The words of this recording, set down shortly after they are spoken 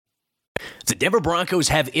Denver Broncos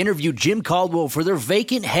have interviewed Jim Caldwell for their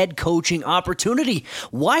vacant head coaching opportunity.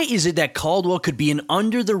 Why is it that Caldwell could be an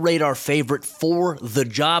under-the-radar favorite for the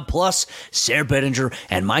job? Plus, Sarah Bettinger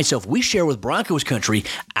and myself, we share with Broncos Country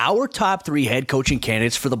our top 3 head coaching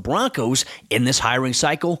candidates for the Broncos in this hiring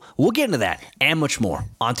cycle. We'll get into that and much more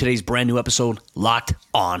on today's brand new episode, Locked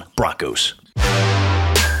On Broncos.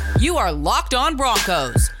 You are Locked On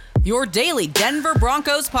Broncos, your daily Denver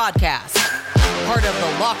Broncos podcast. Part of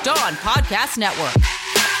the Locked On Podcast Network.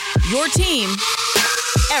 Your team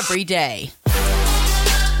every day.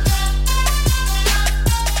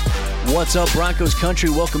 What's up, Broncos Country?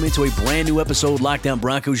 Welcome into a brand new episode, Locked On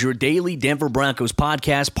Broncos, your daily Denver Broncos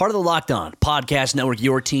podcast, part of the Locked On Podcast Network,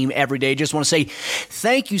 your team every day. Just want to say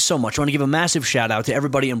thank you so much. I want to give a massive shout out to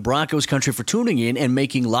everybody in Broncos Country for tuning in and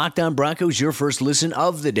making Locked On Broncos your first listen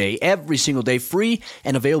of the day, every single day, free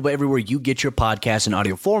and available everywhere you get your podcast in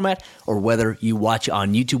audio format or whether you watch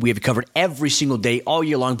on YouTube. We have it covered every single day all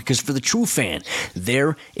year long because for the true fan,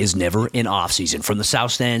 there is never an off season. From the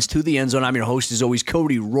South Stands to the end zone, I'm your host as always,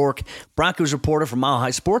 Cody Rourke, Broncos reporter from Mile High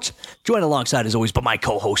Sports, joined alongside as always by my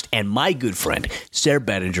co-host and my good friend, Sarah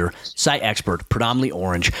Bettinger, site expert,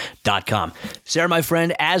 predominantlyorange.com. Sarah, my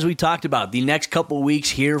friend, as we talked about, the next couple of weeks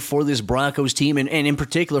here for this Broncos team, and in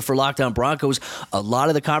particular for Locked On Broncos, a lot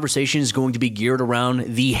of the conversation is going to be geared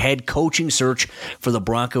around the head coaching search for the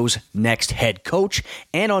Broncos' next head coach.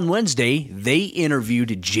 And on Wednesday, they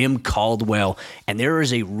interviewed Jim Caldwell, and there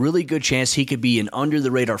is a really good chance he could be an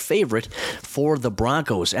under-the-radar favorite for the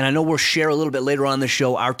Broncos. And I know we'll share a little bit later on the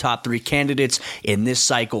show our top 3 candidates in this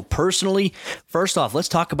cycle personally. First off, let's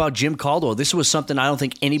talk about Jim Caldwell. This was something I don't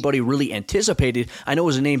think anybody really anticipated. I know it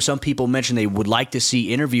was a name some people mentioned they would like to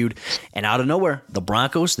see interviewed, and out of nowhere, the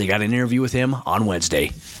Broncos, they got an interview with him on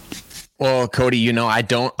Wednesday. Well, Cody, you know, I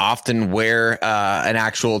don't often wear an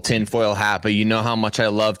actual tinfoil hat, but you know how much I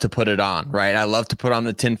love to put it on, right? I love to put on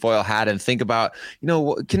the tinfoil hat and think about, you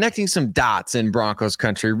know, connecting some dots in Broncos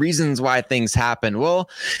country, reasons why things happen.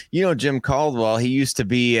 Well, you know, Jim Caldwell, he used to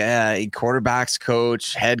be a quarterbacks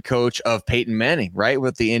coach, head coach of Peyton Manning, right,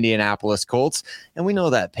 with the Indianapolis Colts. And we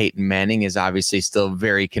know that Peyton Manning is obviously still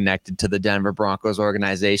very connected to the Denver Broncos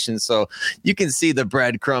organization. So you can see the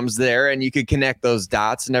breadcrumbs there and you could connect those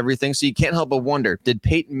dots and everything. So you can't help but wonder, did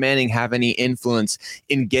Peyton Manning have any influence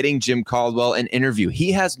in getting Jim Caldwell an interview?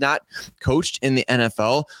 He has not coached in the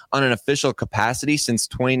NFL on an official capacity since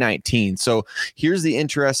 2019. So here's the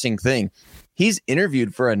interesting thing. He's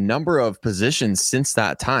interviewed for a number of positions since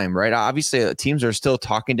that time, right? Obviously, teams are still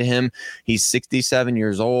talking to him. He's 67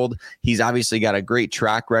 years old. He's obviously got a great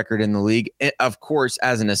track record in the league, of course,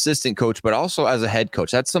 as an assistant coach, but also as a head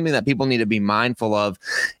coach. That's something that people need to be mindful of,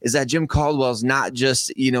 is that Jim Caldwell's not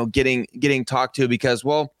just, you know, getting talked to because,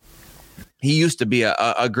 well, he used to be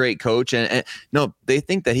a great coach, and no, they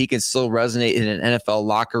think that he can still resonate in an NFL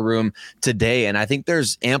locker room today. And I think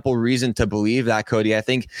there's ample reason to believe that, Cody. I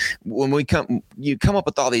think when you come up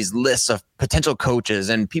with all these lists of potential coaches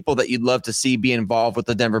and people that you'd love to see be involved with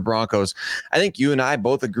the Denver Broncos, I think you and I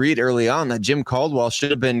both agreed early on that Jim Caldwell should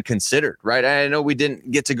have been considered, right? I know we didn't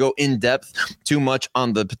get to go in depth too much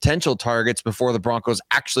on the potential targets before the Broncos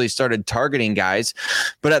actually started targeting guys,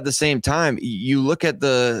 but at the same time, you look at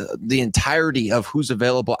the entirety of who's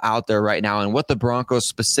available out there right now and what the Broncos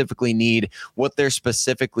specifically need, what they're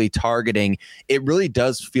specifically targeting. It really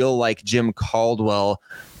does feel like Jim Caldwell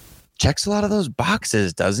checks a lot of those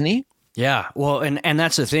boxes, doesn't he? Yeah, well, and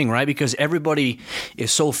that's the thing, right? Because everybody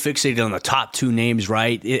is so fixated on the top 2 names,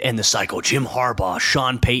 right? And the cycle, Jim Harbaugh,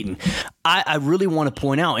 Sean Payton. I really want to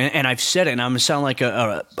point out, and I've said it, and I'm going to sound like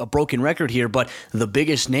a broken record here, but the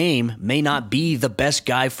biggest name may not be the best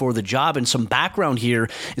guy for the job. And some background here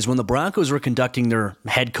is when the Broncos were conducting their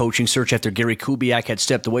head coaching search after Gary Kubiak had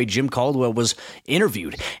stepped away, Jim Caldwell was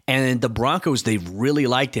interviewed. And the Broncos, they really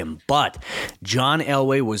liked him. But John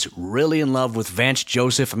Elway was really in love with Vance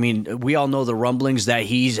Joseph. I mean, we all know the rumblings that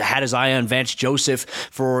he's had his eye on Vance Joseph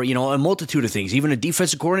for, you know, a multitude of things, even a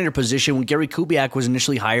defensive coordinator position when Gary Kubiak was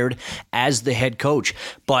initially hired as the head coach.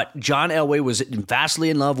 But John Elway was vastly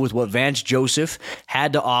in love with what Vance Joseph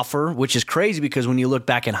had to offer, which is crazy because when you look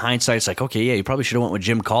back in hindsight, it's like, okay, yeah, you probably should have went with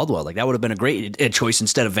Jim Caldwell. Like that would have been a great choice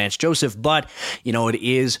instead of Vance Joseph. But, you know, it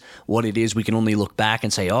is what it is. We can only look back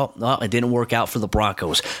and say, oh, it didn't work out for the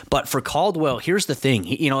Broncos. But for Caldwell, here's the thing.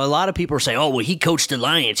 You know, a lot of people are saying, oh, well, he coached the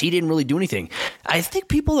Lions. He didn't really do anything. I think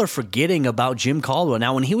people are forgetting about Jim Caldwell.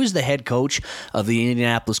 Now, when he was the head coach of the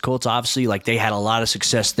Indianapolis Colts, obviously, like they had a lot of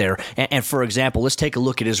success there. And for example, let's take a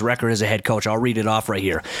look at his record as a head coach. I'll read it off right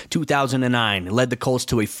here. 2009, led the Colts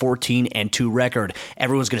to a 14-2 record.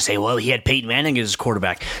 Everyone's going to say, well, he had Peyton Manning as his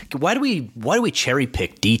quarterback. Why do we cherry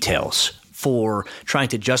pick details for trying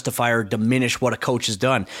to justify or diminish what a coach has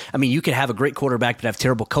done. I mean, you could have a great quarterback but have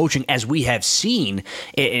terrible coaching, as we have seen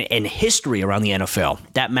in history around the NFL.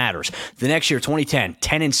 That matters. The next year, 2010,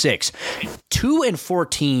 10-6,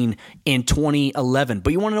 2-14 in 2011.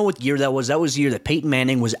 But you want to know what year that was? That was the year that Peyton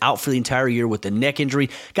Manning was out for the entire year with the neck injury.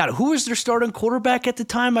 God, who was their starting quarterback at the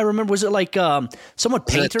time? I remember, was it like someone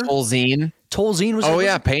Painter? Tolzien was. Oh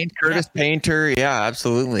yeah, Curtis Painter. Yeah,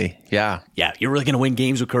 absolutely. Yeah. You're really going to win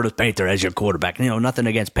games with Curtis Painter as your quarterback. Nothing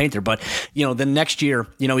against Painter, but the next year,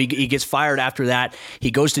 he gets fired after that.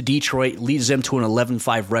 He goes to Detroit, leads them to an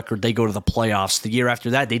 11-5 record. They go to the playoffs. The year after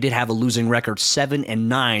that, they did have a losing record,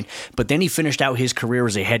 7-9. But then he finished out his career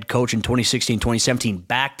as a head coach in 2016, 2017,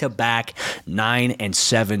 back-to-back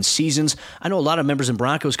 9-7 seasons. I know a lot of members in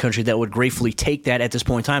Broncos country that would gratefully take that at this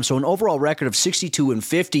point in time. So an overall record of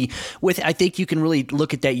 62-50 with, I think you can really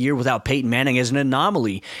look at that year without Peyton Manning as an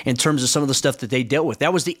anomaly in terms of some of the stuff that they dealt with.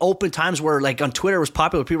 That was the open times where, like, on Twitter it was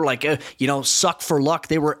popular. People were like, suck for luck.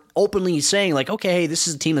 They were openly saying, like, okay, hey, this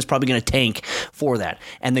is a team that's probably going to tank for that.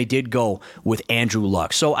 And they did go with Andrew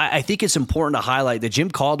Luck. So I think it's important to highlight that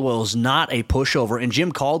Jim Caldwell is not a pushover. And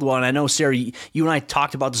Jim Caldwell, and I know, Sarah, you and I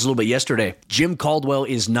talked about this a little bit yesterday, Jim Caldwell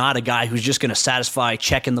is not a guy who's just going to satisfy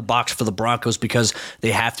checking the box for the Broncos because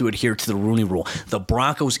they have to adhere to the Rooney Rule. The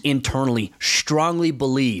Broncos internally strongly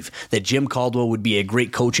believe that Jim Caldwell would be a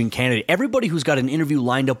great coaching candidate. Everybody who's got an interview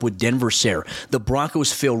lined up with Denver, Sarah, the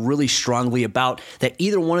Broncos feel really strongly about that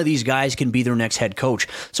either one of these guys can be their next head coach.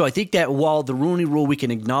 So I think that while the Rooney Rule, we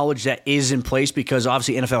can acknowledge that is in place because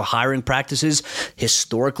obviously NFL hiring practices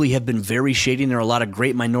historically have been very shady, and there are a lot of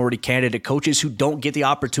great minority candidate coaches who don't get the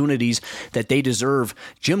opportunities that they deserve.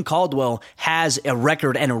 Jim Caldwell has a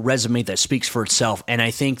record and a resume that speaks for itself, and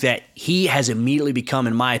I think that he has immediately become,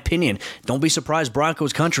 in my opinion, don't be surprised,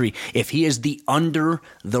 Broncos country, if he is the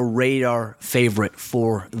under-the-radar favorite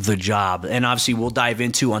for the job. And obviously we'll dive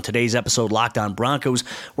into, on today's episode, Locked On Broncos,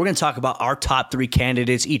 we're going to talk about our top 3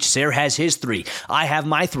 candidates each. Sarah has his 3. I have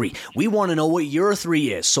my 3. We want to know what your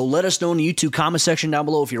 3 is. So let us know in the YouTube comment section down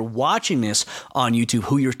below if you're watching this on YouTube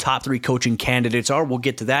who your top 3 coaching candidates are. We'll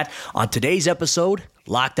get to that on today's episode,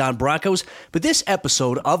 Locked On Broncos. But this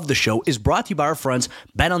episode of the show is brought to you by our friends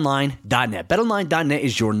BetOnline.net. BetOnline.net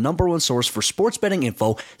is your number one source for sports betting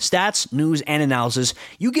info, stats, news, and analysis.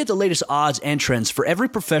 You get the latest odds and trends for every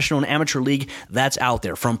professional and amateur league that's out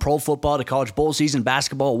there. From pro football to college bowl season,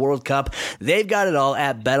 basketball, World Cup, they've got it all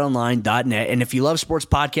at BetOnline.net. And if you love sports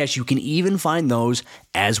podcasts, you can even find those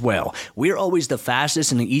as well. We're always the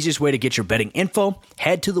fastest and the easiest way to get your betting info.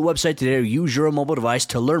 Head to the website today or use your mobile device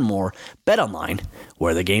to learn more. BetOnline,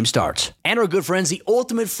 where the game starts. And our good friends, the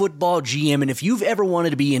Ultimate Football GM. And if you've ever wanted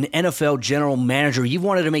to be an NFL general manager, you've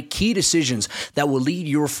wanted to make key decisions that will lead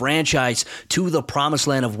your franchise to the promised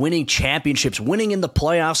land of winning championships, winning in the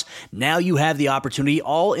playoffs, now you have the opportunity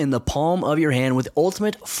all in the palm of your hand with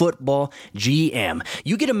Ultimate Football GM.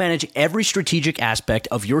 You get to manage every strategic aspect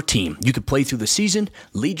of your team. You can play through the season,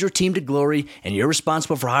 lead your team to glory, and you're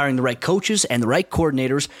responsible for hiring the right coaches and the right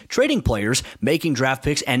coordinators, trading players, making draft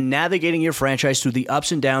picks, and navigating your franchise through the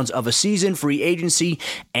ups and downs of a season, free agency,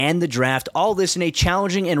 and the draft. All this in a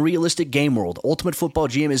challenging and realistic game world. Ultimate Football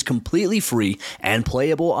GM is completely free and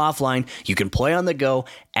playable offline. You can play on the go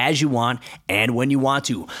as you want and when you want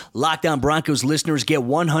to. Locked On Broncos listeners get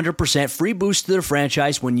 100% free boost to their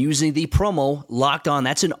franchise when using the promo Locked On.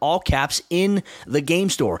 That's in all caps in the game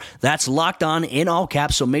store. That's Locked On in all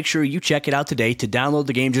caps, so make sure you check it out today. To download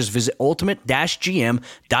the game, just visit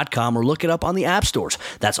ultimate-gm.com or look it up on the app stores.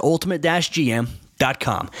 That's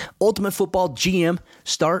ultimate-gm.com. Ultimate Football GM,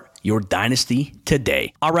 start your dynasty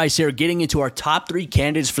today. All right, Sarah, getting into our top 3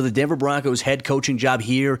 candidates for the Denver Broncos head coaching job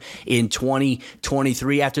here in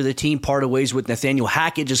 2023. After the team parted ways with Nathaniel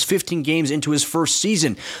Hackett just 15 games into his first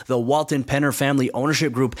season, the Walton Penner family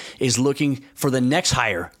ownership group is looking for the next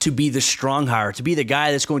hire to be the strong hire, to be the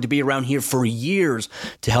guy that's going to be around here for years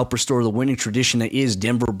to help restore the winning tradition that is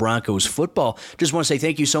Denver Broncos football. Just want to say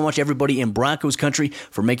thank you so much, everybody in Broncos country,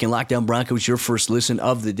 for making Locked On Broncos your first listen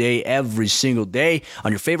of the day every single day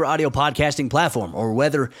on your favorite audio podcasting platform, or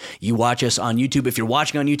whether you watch us on YouTube. If you're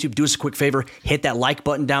watching on YouTube, do us a quick favor, hit that like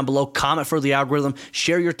button down below, comment for the algorithm,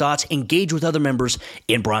 share your thoughts, engage with other members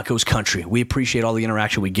in Broncos country. We appreciate all the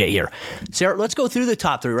interaction we get here. Sarah, let's go through the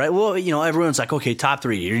top 3, right? Well, everyone's like, okay, top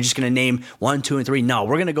 3. You're just going to name 1, 2, and 3. No,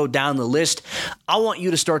 we're going to go down the list. I want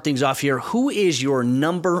you to start things off here. Who is your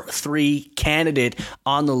number 3 candidate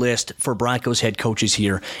on the list for Broncos head coaches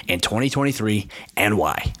here in 2023, and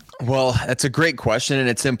why? Well, that's a great question. And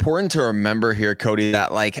it's important to remember here, Cody,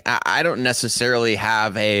 that like, I don't necessarily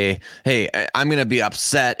have hey, I'm going to be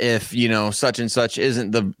upset if, such and such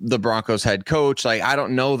isn't the Broncos head coach. Like, I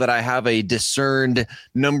don't know that I have a discerned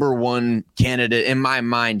number one candidate in my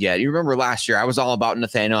mind yet. You remember last year, I was all about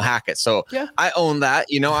Nathaniel Hackett. So yeah. I own that.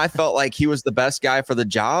 I felt like he was the best guy for the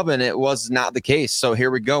job, and it was not the case. So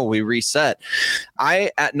here we go. We reset.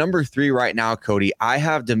 At number 3 right now, Cody, I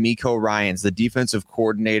have DeMeco Ryans, the defensive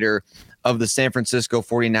coordinator of the San Francisco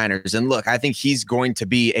 49ers. And look, I think he's going to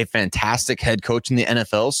be a fantastic head coach in the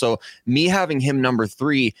NFL. So me having him number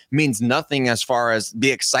 3 means nothing as far as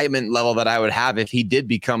the excitement level that I would have if he did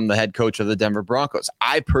become the head coach of the Denver Broncos.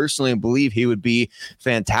 I personally believe he would be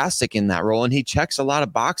fantastic in that role. And he checks a lot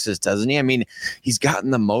of boxes, doesn't he? I mean, he's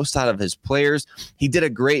gotten the most out of his players. He did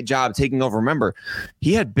a great job taking over. Remember,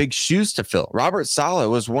 he had big shoes to fill. Robert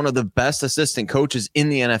Saleh was one of the best assistant coaches in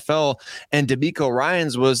the NFL. And DeMeco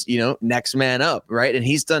Ryans was, next man up, right? And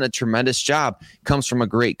he's done a tremendous job. Comes from a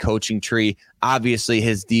great coaching tree. Obviously,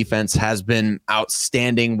 his defense has been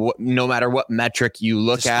outstanding, no matter what metric you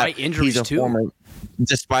look despite at. Injuries too.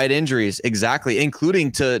 Despite injuries, exactly,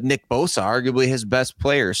 including to Nick Bosa, arguably his best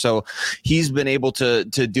player. So he's been able to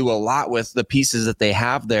do a lot with the pieces that they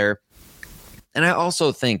have there. And I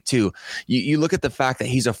also think, too, you look at the fact that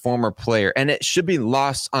he's a former player, and it should be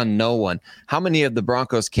lost on no one. How many of the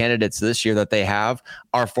Broncos candidates this year that they have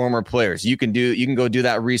are former players? You can go do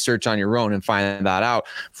that research on your own and find that out.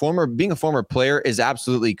 Being a former player is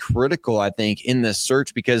absolutely critical, I think, in this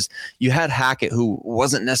search, because you had Hackett, who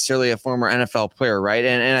wasn't necessarily a former NFL player, right?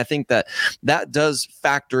 And I think that does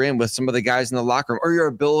factor in with some of the guys in the locker room, or your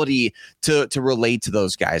ability to relate to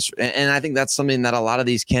those guys. And I think that's something that a lot of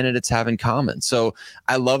these candidates have in common. So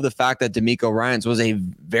I love the fact that DeMeco Ryans was a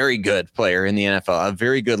very good player in the NFL, a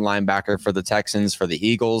very good linebacker for the Texans, for the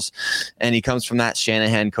Eagles. And he comes from that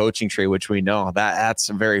Shanahan coaching tree, which we know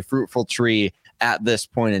that's a very fruitful tree at this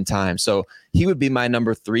point in time. So he would be my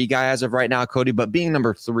number 3 guy as of right now, Cody. But being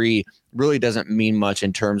number 3 really doesn't mean much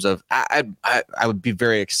in terms of I would be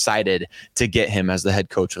very excited to get him as the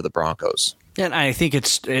head coach of the Broncos. And I think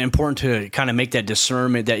it's important to kind of make that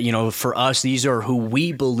discernment that, for us, these are who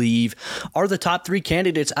we believe are the top 3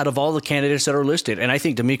 candidates out of all the candidates that are listed. And I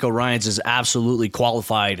think DeMeco Ryans is absolutely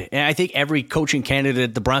qualified. And I think every coaching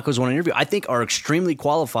candidate the Broncos want to interview, I think, are extremely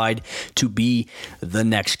qualified to be the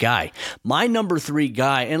next guy. My number 3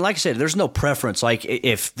 guy, and like I said, there's no preference. Like,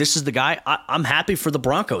 if this is the guy, I'm happy for the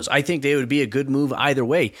Broncos. I think they would be a good move either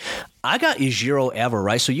way. I got Ejiro Evero,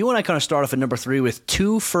 right? So you and I kind of start off at number 3 with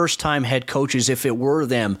 2 first-time head coaches if it were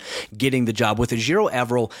them getting the job. With Ejiro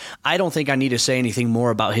Evero, I don't think I need to say anything more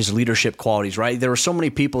about his leadership qualities, right? There were so many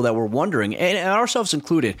people that were wondering, and ourselves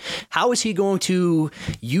included, how is he going to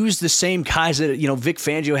use the same guys that, Vic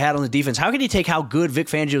Fangio had on the defense? How can he take how good Vic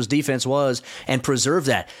Fangio's defense was and preserve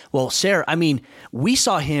that? Well, Sarah, I mean, we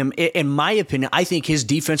saw him, in my opinion, I think his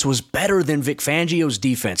defense was better than Vic Fangio's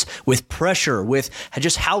defense, with pressure, with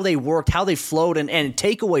just how they worked, how they flowed, and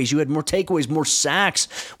takeaways. You had more takeaways, more sacks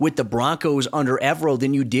with the Broncos under Evero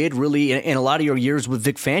than you did really in a lot of your years with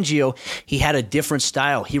Vic Fangio. He had a different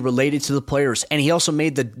style. He related to the players, and he also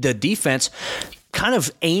made the defense kind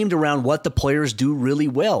of aimed around what the players do really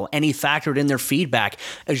well, and he factored in their feedback.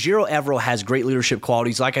 Ejiro Evero has great leadership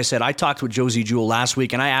qualities. Like I said, I talked with Josie Jewell last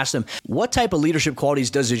week, and I asked him, what type of leadership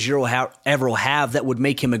qualities does Ejiro Evero have that would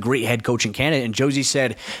make him a great head coaching candidate? And Josie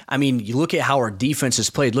said, I mean, you look at how our defense is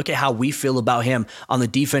played. Look at how we feel about him on the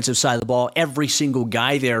defensive side of the ball. Every single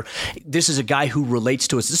guy there, this is a guy who relates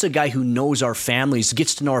to us. This is a guy who knows our families,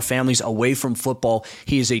 gets to know our families away from football.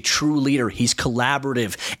 He is a true leader. He's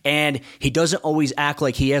collaborative, and he doesn't always act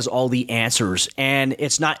like he has all the answers, and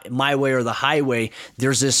it's not my way or the highway.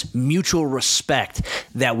 There's this mutual respect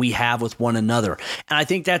that we have with one another, and I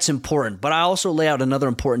think that's important. But I also lay out another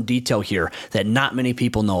important detail here that not many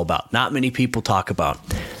people know about, not many people talk about.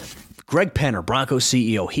 Greg Penner, Broncos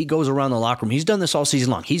CEO, he goes around the locker room. He's done this all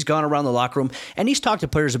season long. He's gone around the locker room, and he's talked to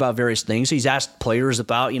players about various things. He's asked players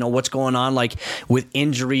about, what's going on, like with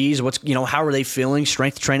injuries, how are they feeling,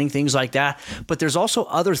 strength training, things like that. But there's also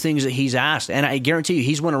other things that he's asked, and I guarantee you,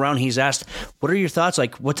 he's went around, he's asked, what are your thoughts?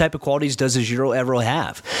 Like, what type of qualities does Ejiro Evero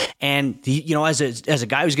have? And, as a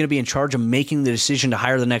guy who's going to be in charge of making the decision to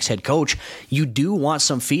hire the next head coach, you do want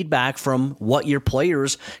some feedback from what your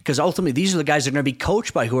players, because ultimately these are the guys that are going to be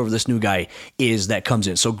coached by whoever this new guy is that comes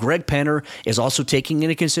in. So Greg Penner is also taking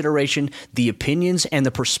into consideration the opinions and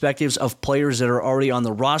the perspectives of players that are already on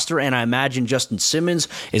the roster, and I imagine Justin Simmons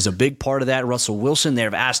is a big part of that. Russell Wilson,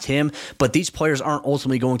 they've asked him, but these players aren't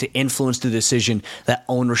ultimately going to influence the decision that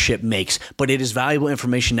ownership makes. But it is valuable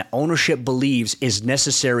information that ownership believes is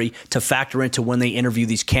necessary to factor into when they interview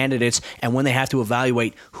these candidates and when they have to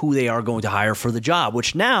evaluate who they are going to hire for the job,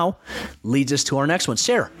 which now leads us to our next one.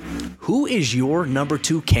 Sarah, who is your number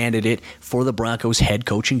 2 candidate for the Broncos head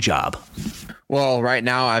coaching job? Well, right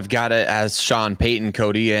now I've got it as Sean Payton,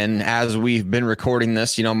 Cody. And as we've been recording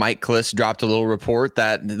this, Mike Klis dropped a little report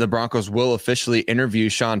that the Broncos will officially interview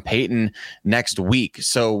Sean Payton next week.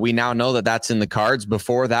 So we now know that that's in the cards.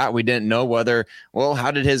 Before that, we didn't know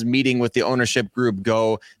how did his meeting with the ownership group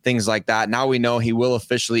go, things like that. Now we know he will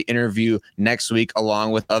officially interview next week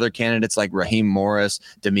along with other candidates like Raheem Morris,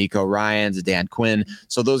 D'Amico Ryans, Dan Quinn.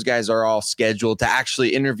 So those guys are all scheduled to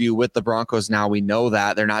actually interview with the Broncos. Now we know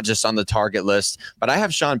that they're not just on the target list. But I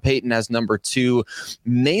have Sean Payton as number 2,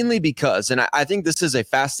 mainly because, and I think this is a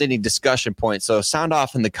fascinating discussion point. So sound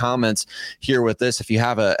off in the comments here with this if you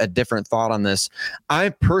have a different thought on this. I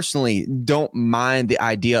personally don't mind the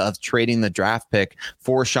idea of trading the draft pick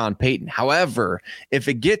for Sean Payton. However, if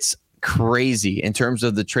it gets crazy in terms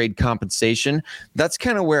of the trade compensation, that's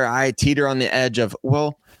kind of where I teeter on the edge of,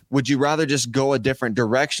 would you rather just go a different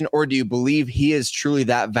direction, or do you believe he is truly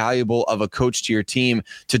that valuable of a coach to your team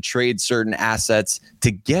to trade certain assets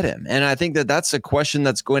to get him? And I think that that's a question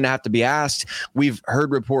that's going to have to be asked. We've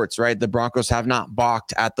heard reports, right? The Broncos have not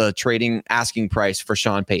balked at the trading asking price for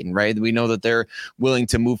Sean Payton, right? We know that they're willing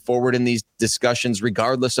to move forward in these discussions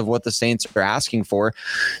regardless of what the Saints are asking for.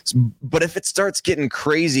 But if it starts getting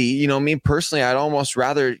crazy, me personally, I'd almost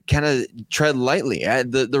rather kind of tread lightly.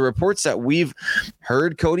 The reports that we've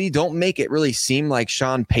heard, Cody, don't make it really seem like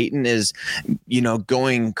Sean Payton is,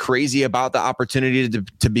 going crazy about the opportunity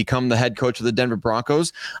to become the head coach of the Denver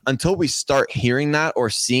Broncos. Until we start hearing that or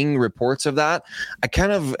seeing reports of that, I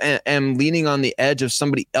kind of am leaning on the edge of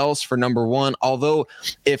somebody else for number 1. Although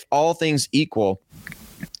if all things equal,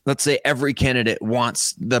 let's say every candidate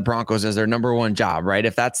wants the Broncos as their number 1 job, right?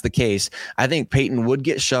 If that's the case, I think Payton would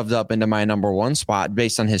get shoved up into my number 1 spot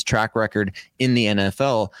based on his track record in the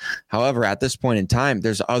NFL. However, at this point in time,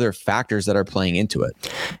 there's other factors that are playing into it.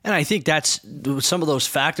 And I think that's some of those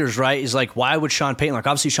factors, right? Is like, why would Sean Payton,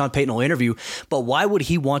 obviously Sean Payton will interview, but why would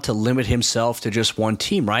he want to limit himself to just one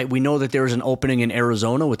team, right? We know that there is an opening in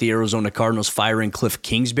Arizona with the Arizona Cardinals firing Cliff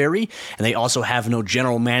Kingsbury, and they also have no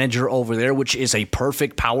general manager over there, which is a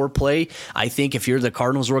perfect power play. I think if you're the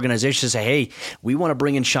Cardinals organization, say, hey, we want to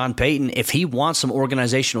bring in Sean Payton. If he wants some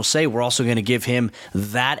organizational say, we're also going to give him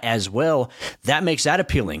that as well. That makes that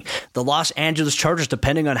appealing. The Los Angeles Chargers,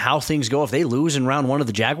 depending on how things go, if they lose in round 1 of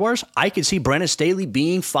the Jaguars, I could see Brandon Staley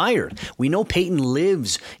being fired. We know Payton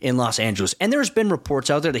lives in Los Angeles, and there's been reports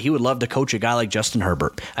out there that he would love to coach a guy like Justin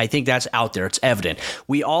Herbert. I think that's out there. It's evident.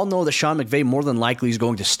 We all know that Sean McVay more than likely is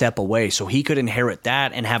going to step away, so he could inherit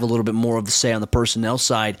that and have a little bit more of the say on the personnel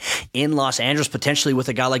side in Los Angeles, potentially with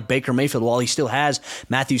a guy like Baker Mayfield. While he still has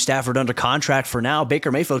Matthew Stafford under contract for now,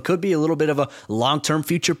 Baker Mayfield could be a little bit of a long-term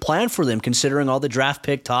future plan for them, considering all the draft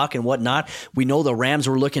pick talk and whatnot. We know the Rams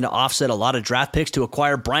were looking to offset a lot of draft picks to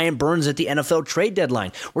acquire Brian Burns at the NFL trade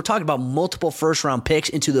deadline. We're talking about multiple first-round picks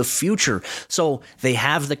into the future. So they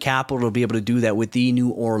have the capital to be able to do that with the New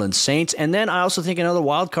Orleans Saints. And then I also think another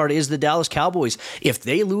wild card is the Dallas Cowboys. If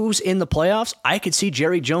they lose in the playoffs, I could see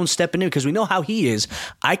Jerry Jones stepping in, because we know how he is.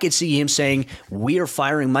 I could see him saying, we are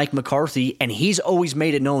firing Mike McCarthy, and he's always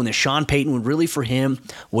made it known that Sean Payton really, for him,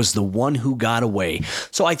 was the one who got away.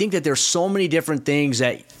 So I think that there's so many different things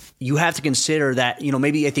that you have to consider that,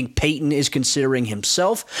 maybe I think Payton is considering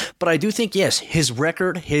himself, but I do think, yes, his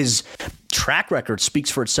record, his track record speaks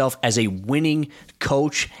for itself as a winning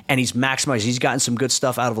coach, and he's maximized. He's gotten some good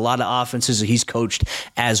stuff out of a lot of offenses that he's coached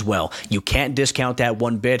as well. You can't discount that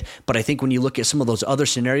one bit, but I think when you look at some of those other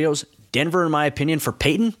scenarios, Denver, in my opinion, for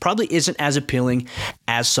Payton, probably isn't as appealing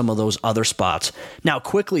as some of those other spots. Now,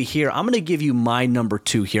 quickly here, I'm going to give you my number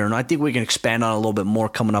 2 here, and I think we can expand on it a little bit more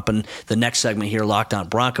coming up in the next segment here, Locked On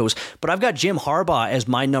Broncos. But I've got Jim Harbaugh as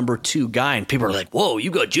my number 2 guy, and people are like, whoa,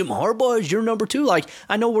 you got Jim Harbaugh as your number 2? Like,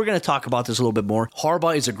 I know we're going to talk about this a little bit more.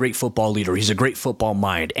 Harbaugh is a great football leader. He's a great football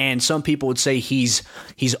mind, and some people would say he's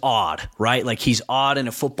odd, right? Like, he's odd in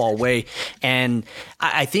a football way, and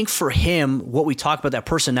I think for him, what we talk about that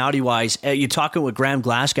personality-wise, you're talking with Graham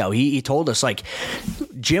Glasgow, he told us, like,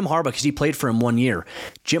 Jim Harbaugh, because he played for him 1 year,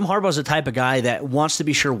 Jim Harbaugh is the type of guy that wants to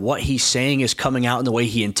be sure what he's saying is coming out in the way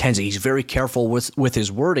he intends it. He's very careful with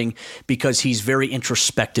his wording because he's very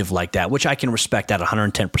introspective like that, which I can respect at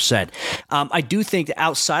 110%. I do think that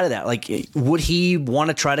outside of that, like, would he want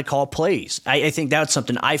to try to call plays? I think that's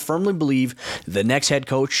something I firmly believe the next head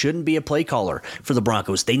coach shouldn't be a play caller for the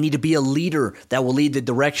Broncos. They need to be a leader that will lead the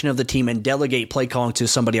direction of the team and delegate play calling to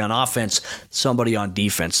somebody on offense, somebody on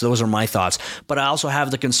defense. Those are my thoughts. But I also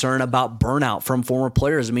have the concern about burnout from former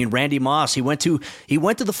players. I mean, Randy Moss, he went to the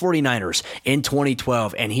 49ers in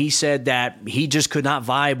 2012, and he said that he just could not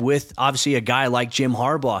vibe with, obviously, a guy like Jim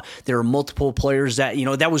Harbaugh. There are multiple players that,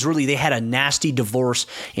 that was really, they had a nasty divorce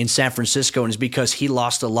in San Francisco, and it's because he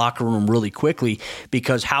lost the locker room really quickly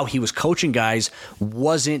because how he was coaching guys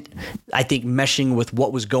wasn't, I think, meshing with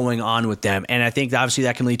what was going on with them. And I think obviously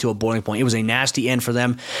that can lead to a boiling point. It was a nasty end for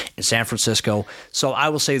them in San Francisco. So I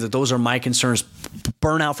will say that those are my concerns.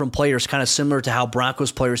 Burnout from players, kind of similar to how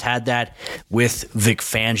Broncos players had that with Vic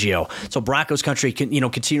Fangio. So Broncos country,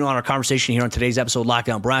 continue on our conversation here on today's episode,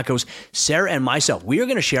 Lockdown Broncos. Sarah and myself, we are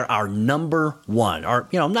going to share our number one, or,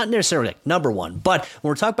 not necessarily like number one, but when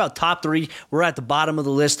we're talking about top three, we're at the bottom of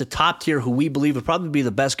the list, the top tier, who we believe would probably be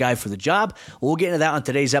the best guy for the job. We'll get into that on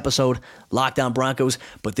today's episode, Lockdown Broncos.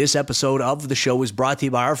 But this episode of the show is brought to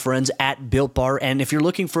you by our friends at Built Bar. And if you're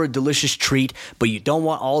looking for a delicious treat, but you don't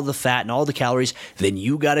want all the fat and all the calories, then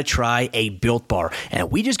you got to try a Built Bar.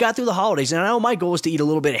 And we just got through the holidays, and I know my goal is to eat a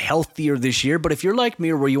little bit healthier this year, but if you're like me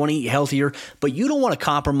or where you want to eat healthier, but you don't want to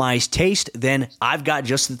compromise taste, then I've got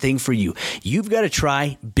just the thing for you. You've got to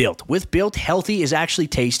try Built. With Built, healthy is actually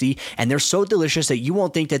tasty, and they're so delicious that you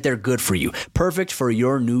won't think that they're good for you. Perfect for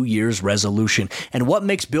your New Year's resolution. And what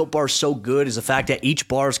makes Built Bar so good is the fact that each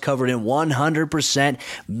bar is covered in 100%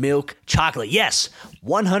 milk chocolate. Yes,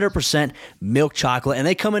 100% milk chocolate. And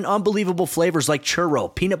they come in unbelievable flavors like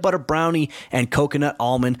churro, peanut butter brownie, and coconut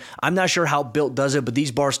almond. I'm not sure how Built does it, but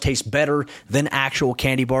these bars taste better than actual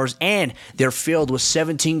candy bars, and they're filled with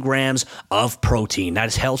 17 grams of protein. That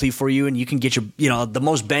is healthy for you, and you can get your, the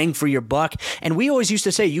most bang for your buck. And we always used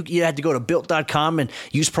to say you had to go to Built.com and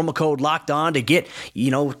use promo code Locked On to get,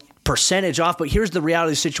 percentage off. But here's the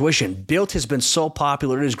reality of the situation. Built has been so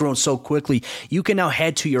popular. It has grown so quickly. You can now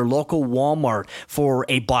head to your local Walmart for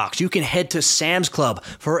a box. You can head to Sam's Club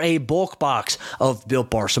for a bulk box of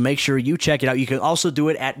Built Bar. So make sure you check it out. You can also do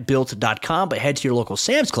it at Built.com, but head to your local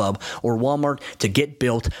Sam's Club or Walmart to get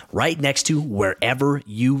Built right next to wherever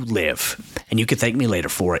you live. And you can thank me later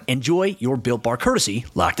for it. Enjoy your Built Bar, courtesy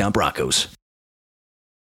Lockdown Broncos.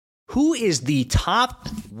 Who is the top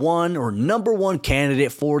one or number one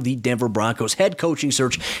candidate for the Denver Broncos head coaching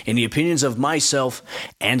search in the opinions of myself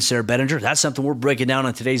and Sarah Bettinger? That's something we're breaking down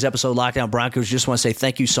on today's episode of Lockdown Broncos. Just want to say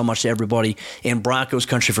thank you so much to everybody in Broncos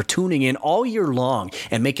country for tuning in all year long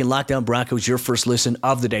and making Lockdown Broncos your first listen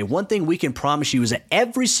of the day. One thing we can promise you is that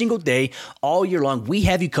every single day, all year long, we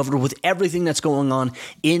have you covered with everything that's going on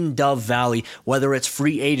in Dove Valley, whether it's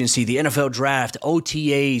free agency, the NFL draft,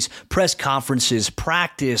 OTAs, press conferences,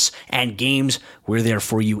 practice, and games. We're there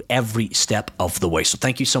for you every step of the way. So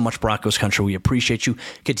thank you so much, Broncos country. We appreciate you.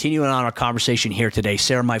 Continuing on our conversation here today,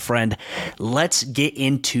 Sarah, my friend, let's get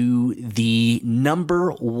into the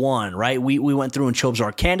number one, right? We went through and chose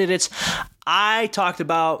our candidates. I talked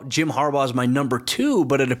about Jim Harbaugh as my number two,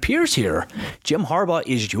 but it appears here Jim Harbaugh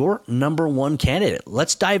is your number one candidate.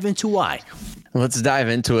 Let's dive into why. Let's dive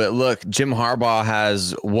into it. Look, Jim Harbaugh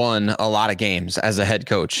has won a lot of games as a head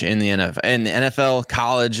coach in the NFL,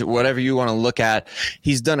 college, whatever you want to look at.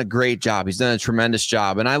 He's done a great job. He's done a tremendous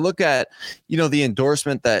job. And I look at, the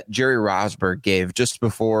endorsement that Jerry Rosburg gave just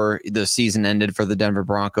before the season ended for the Denver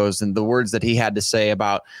Broncos and the words that he had to say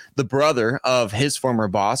about the brother of his former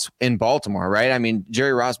boss in Baltimore, right? I mean,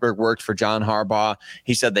 Jerry Rosburg worked for John Harbaugh.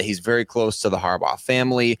 He said that he's very close to the Harbaugh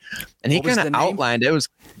family. And he kind of outlined it was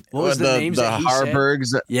what was the names that he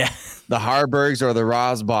Harburgs, said? Yeah, the Harburgs or the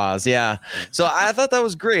Rosbaws. Yeah. So I thought that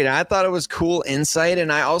was great. I thought it was cool insight.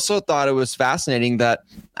 And I also thought it was fascinating that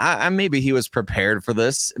maybe he was prepared for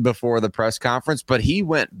this before the press conference, but he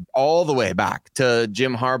went all the way back to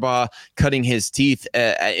Jim Harbaugh cutting his teeth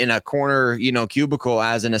in a corner, cubicle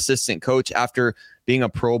as an assistant coach after being a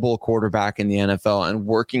Pro Bowl quarterback in the NFL and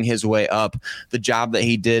working his way up, the job that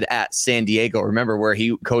he did at San Diego, remember, where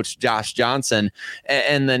he coached Josh Johnson,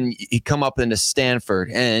 and then he come up into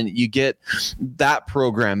Stanford and you get that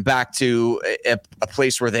program back to a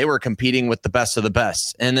place where they were competing with the best of the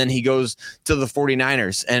best. And then he goes to the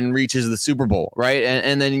 49ers and reaches the Super Bowl, right?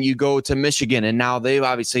 And then you go to Michigan, and now they've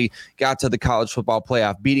obviously got to the college football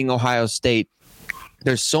playoff, beating Ohio State.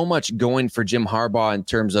 there's so much going for Jim Harbaugh in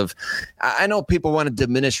terms of, I know people want to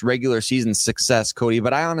diminish regular season success, Cody,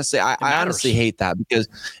 but I honestly hate that, because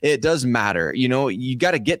it does matter. You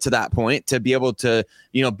got to get to that point to be able to,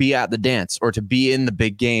 be at the dance or to be in the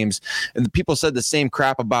big games. And the people said the same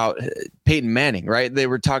crap about Peyton Manning, right? They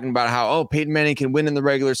were talking about how, Peyton Manning can win in the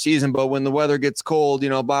regular season, but when the weather gets cold,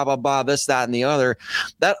 blah, blah, blah, this, that, and the other.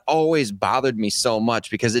 That always bothered me so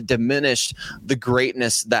much, because it diminished the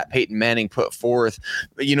greatness that Peyton Manning put forth,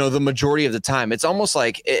 the majority of the time. It's almost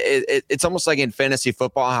like it's almost like in fantasy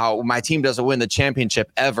football, how my team doesn't win the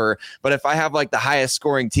championship ever, but if I have like the highest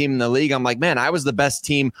scoring team in the league, I'm like, man, I was the best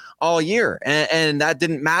team all year, and that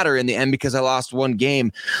didn't matter in the end because I lost one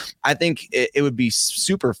game. I think it would be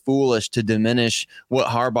super foolish to diminish what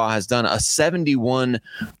Harbaugh has done. A 71%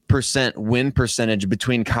 win percentage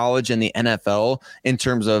between college and the NFL in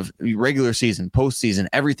terms of regular season, postseason,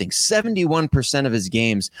 everything. 71% of his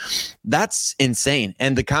games. That's insane.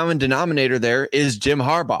 And the common denominator there is Jim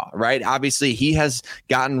Harbaugh, right? Obviously, he has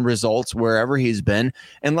gotten results wherever he's been.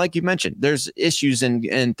 And like you mentioned, there's issues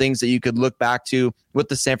and things that you could look back to with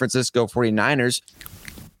the San Francisco 49ers.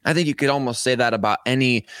 I think you could almost say that about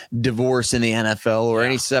any divorce in the NFL or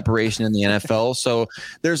any separation in the NFL. So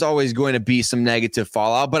there's always going to be some negative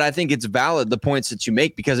fallout, but I think it's valid, the points that you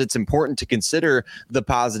make, because it's important to consider the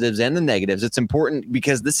positives and the negatives. It's important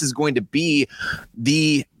because this is going to be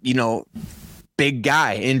the, big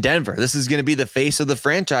guy in Denver. This is going to be the face of the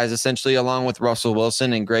franchise, essentially, along with Russell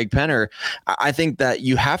Wilson and Greg Penner. I think that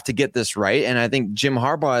you have to get this right. And I think Jim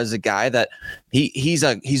Harbaugh is a guy that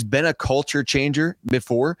he's been a culture changer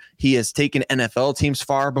before. He has taken NFL teams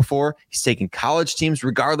far before. He's taken college teams,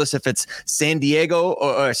 regardless if it's San Diego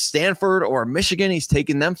or Stanford or Michigan, he's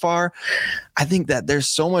taken them far. I think that there's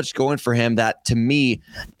so much going for him that, to me,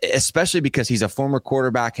 especially because he's a former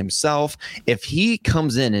quarterback himself, if he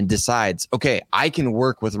comes in and decides, okay, I can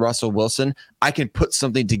work with Russell Wilson, I can put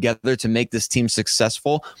something together to make this team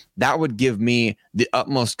successful, that would give me the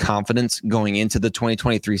utmost confidence going into the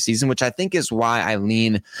 2023 season, which I think is why I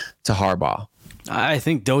lean to Harbaugh. I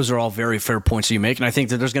think those are all very fair points that you make, and I think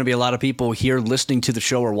that there's going to be a lot of people here listening to the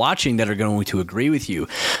show or watching that are going to agree with you.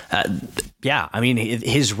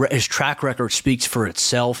 His track record speaks for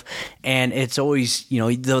itself, and it's always,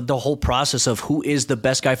 the whole process of who is the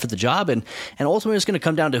best guy for the job, and ultimately it's going to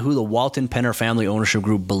come down to who the Walton Penner family ownership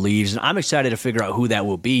group believes, and I'm excited to figure out who that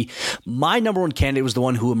will be. My number one candidate was the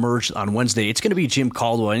one who emerged on Wednesday. It's going to be Jim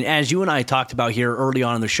Caldwell, and as you and I talked about here early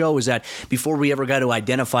on in the show, is that before we ever got to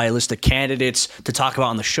identify a list of candidates to talk about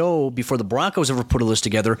on the show, before the Broncos ever put a list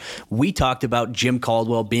together, we talked about Jim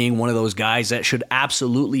Caldwell being one of those guys that should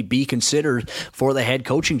absolutely be considered for the head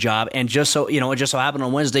coaching job. And it just so happened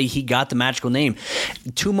on Wednesday, he got the magical name.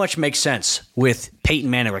 Too much makes sense with Peyton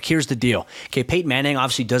Manning. Like, here's the deal. Okay, Peyton Manning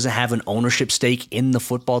obviously doesn't have an ownership stake in the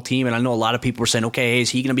football team. And I know a lot of people were saying, okay, is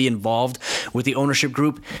he going to be involved with the ownership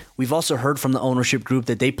group? We've also heard from the ownership group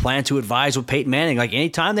that they plan to advise with Peyton Manning. Like,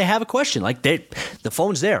 anytime they have a question, like the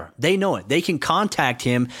phone's there. They know it. They can contact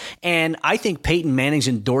him. And I think Peyton Manning's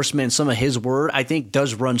endorsement and some of his word, I think,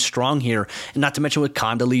 does run strong here. And not to mention with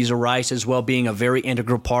Condoleezza Rice as well being a very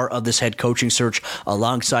integral part of this head coaching search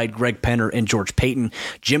alongside Greg Penner and George Paton.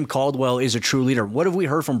 Jim Caldwell is a true leader. What have we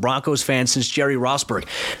heard from Broncos fans since Jerry Rosburg?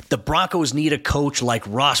 The Broncos need a coach like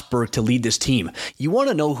Rosburg to lead this team. You want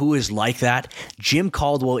to know who is like that? Jim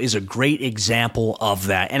Caldwell is a great example of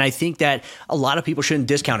that. And I think that a lot of people shouldn't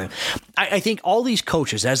discount him. I think all these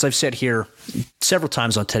coaches, as I've said here several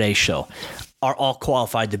times on today's show, are all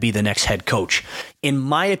qualified to be the next head coach. In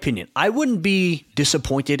my opinion, I wouldn't be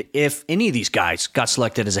disappointed if any of these guys got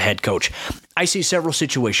selected as a head coach. I see several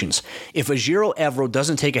situations. If Ejiro Evero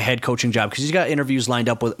doesn't take a head coaching job, because he's got interviews lined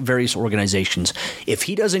up with various organizations, if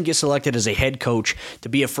he doesn't get selected as a head coach to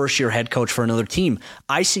be a first-year head coach for another team,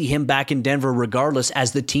 I see him back in Denver regardless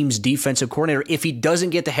as the team's defensive coordinator if he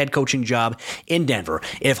doesn't get the head coaching job in Denver.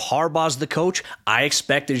 If Harbaugh's the coach, I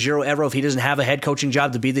expect Ejiro Evero, if he doesn't have a head coaching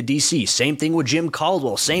job, to be the DC. Same thing with Jim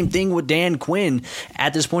Caldwell. Same thing with Dan Quinn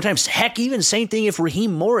at this point in time. Heck, even same thing if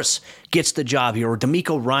Raheem Morris gets the job here, or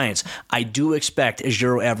D'Amico Ryans. I do expect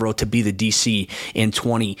Ejiro Evero to be the DC in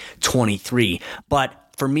 2023. But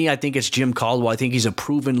for me, I think it's Jim Caldwell. I think he's a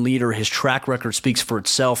proven leader. His track record speaks for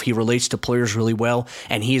itself. He relates to players really well,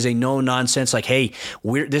 and he is a no-nonsense, like, hey,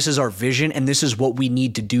 this is our vision, and this is what we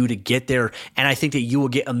need to do to get there. And I think that you will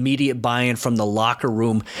get immediate buy-in from the locker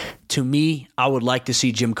room to me, I would like to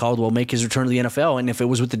see Jim Caldwell make his return to the NFL. And if it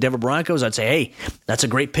was with the Denver Broncos, I'd say, hey, that's a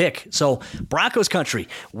great pick. So Broncos country,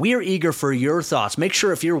 we are eager for your thoughts. Make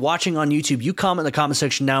sure if you're watching on YouTube, you comment in the comment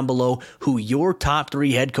section down below who your top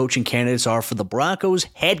 3 head coaching candidates are for the Broncos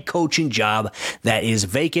head coaching job that is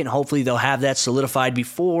vacant. Hopefully they'll have that solidified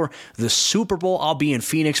before the Super Bowl. I'll be in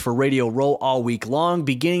Phoenix for Radio Row all week long,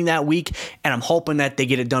 beginning that week, and I'm hoping that they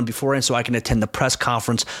get it done beforehand so I can attend the press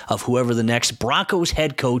conference of whoever the next Broncos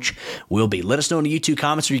head coach will be. Let us know in the YouTube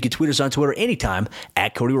comments, or you can tweet us on Twitter anytime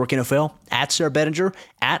at Cody Roark NFL, at Sarah Bettinger,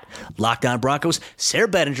 at Locked On Broncos. Sarah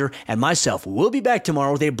Bettinger and myself will be back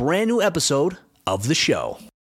tomorrow with a brand new episode of the show.